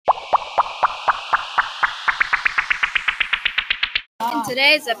In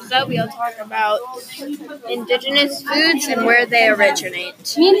today's episode, we'll talk about indigenous foods and where they originate.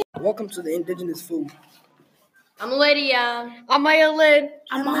 Welcome to the Indigenous Food. I'm Lydia. I'm Ayalin.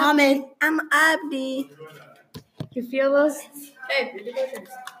 I'm Mohammed. I'm Abdi. You feel us? Hey,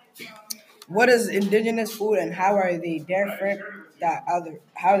 What is indigenous food and how are they different?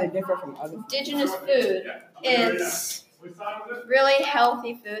 How are they different from other food? indigenous food is really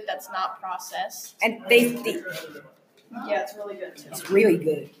healthy food that's not processed. And tasty. Yeah, it's really good too. It's really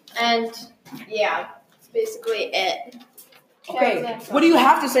good. And yeah, it's basically it. Okay, what do you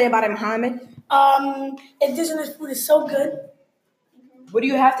have to say about it, Mohammed? Indigenous food is so good. What do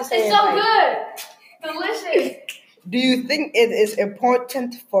you have to say about it? Good, delicious. Do you think it is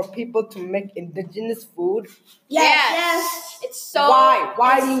important for people to make indigenous food? Yes. It's so. Why?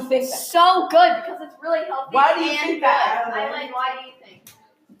 Why do you think that? So good because it's really healthy. Why do you and think good. that, Eileen, why do you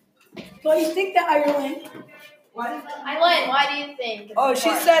think? What do you think that Ireland? Eileen, why do you think? it's Oh,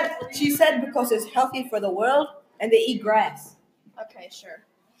 important? she said because it's healthy for the world and they eat grass. Okay, sure.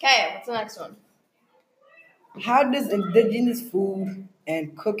 Okay, what's the next one? How does indigenous food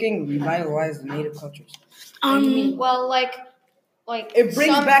and cooking revitalize native cultures? Well, like It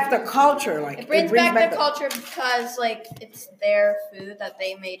brings back the culture. It brings back the culture because it's their food that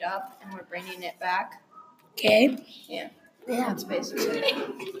they made up, and we're bringing it back. Okay. Yeah, that's basically it.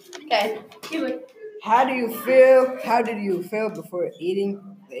 Okay. How did you feel before eating?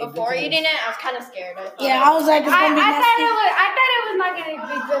 Before eating it, I was kind of scared. Yeah, I was like, it's gonna be nasty. I thought it was not gonna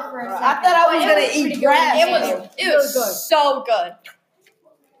be good for a second. I thought I was gonna eat grass. It was good. so good.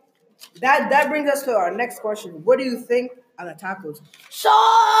 That brings us to our next question. What do you think on the tacos?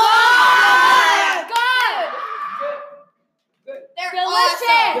 Good. They're Delicious.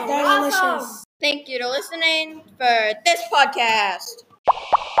 awesome. They're delicious. Thank you for listening for this podcast.